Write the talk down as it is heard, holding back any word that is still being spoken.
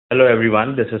Hello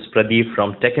everyone, this is Pradeep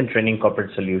from Tech and Training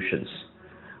Corporate Solutions.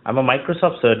 I'm a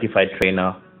Microsoft certified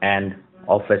trainer and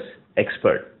Office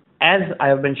expert. As I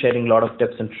have been sharing a lot of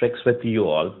tips and tricks with you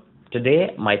all, today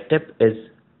my tip is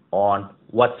on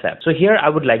WhatsApp. So here I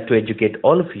would like to educate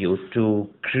all of you to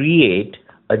create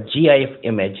a GIF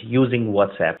image using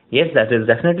WhatsApp. Yes, that is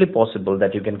definitely possible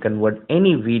that you can convert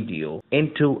any video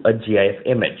into a GIF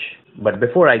image. But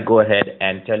before I go ahead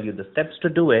and tell you the steps to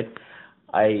do it,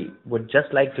 I would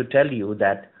just like to tell you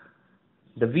that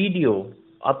the video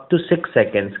up to 6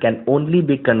 seconds can only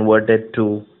be converted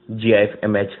to GIF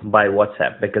image by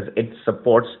WhatsApp because it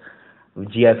supports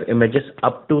GIF images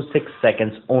up to 6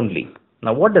 seconds only.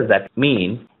 Now what does that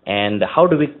mean and how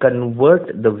do we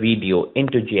convert the video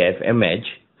into GIF image?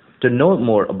 To know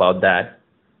more about that,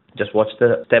 just watch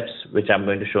the steps which I'm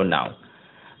going to show now.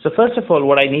 So first of all,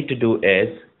 what I need to do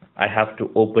is I have to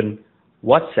open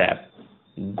WhatsApp,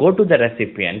 go to the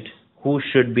recipient who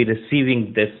should be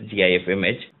receiving this GIF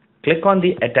image, click on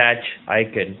the attach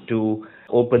icon to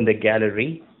open the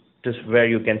gallery to where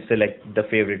you can select the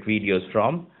favorite videos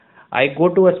from. I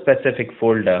go to a specific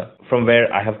folder from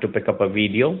where I have to pick up a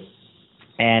video,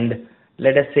 and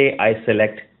let us say I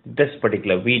select this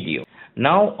particular video.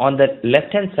 Now on the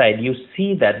left hand side you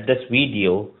see that this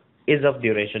video is of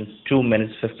duration 2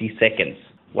 minutes 50 seconds.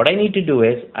 What I need to do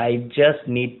is I just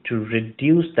need to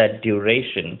reduce that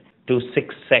duration to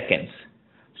 6 seconds.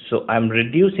 So I'm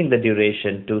reducing the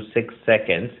duration to 6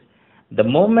 seconds. The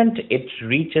moment it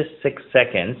reaches 6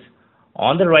 seconds,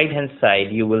 on the right hand side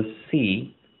you will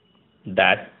see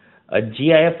that a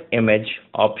GIF image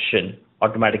option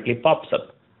automatically pops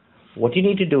up. What you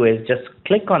need to do is just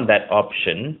click on that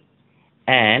option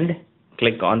and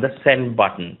click on the send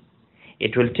button.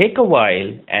 It will take a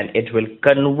while and it will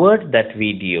convert that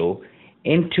video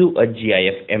into a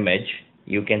GIF image.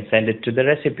 You can send it to the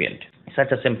recipient.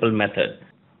 Such a simple method.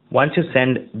 Once you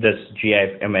send this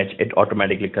GIF image, it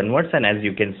automatically converts, and as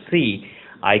you can see,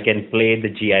 I can play the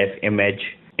GIF image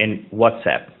in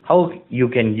WhatsApp. How you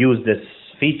can use this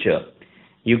feature?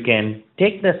 You can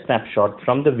take the snapshot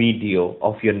from the video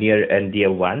of your near and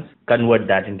dear ones, convert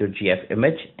that into GIF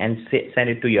image and send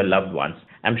it to your loved ones.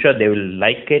 I'm sure they will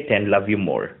like it and love you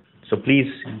more. So please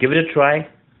give it a try,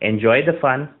 enjoy the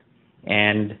fun,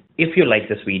 and if you like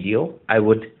this video, I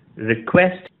would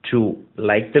request to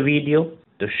like the video,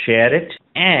 to share it,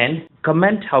 and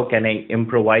comment how can I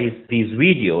improvise these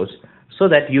videos so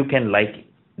that you can like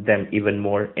them even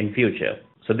more in future.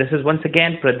 So this is once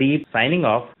again Pradeep signing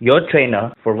off, your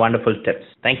trainer for wonderful tips.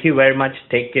 Thank you very much.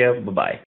 Take care. Bye-bye.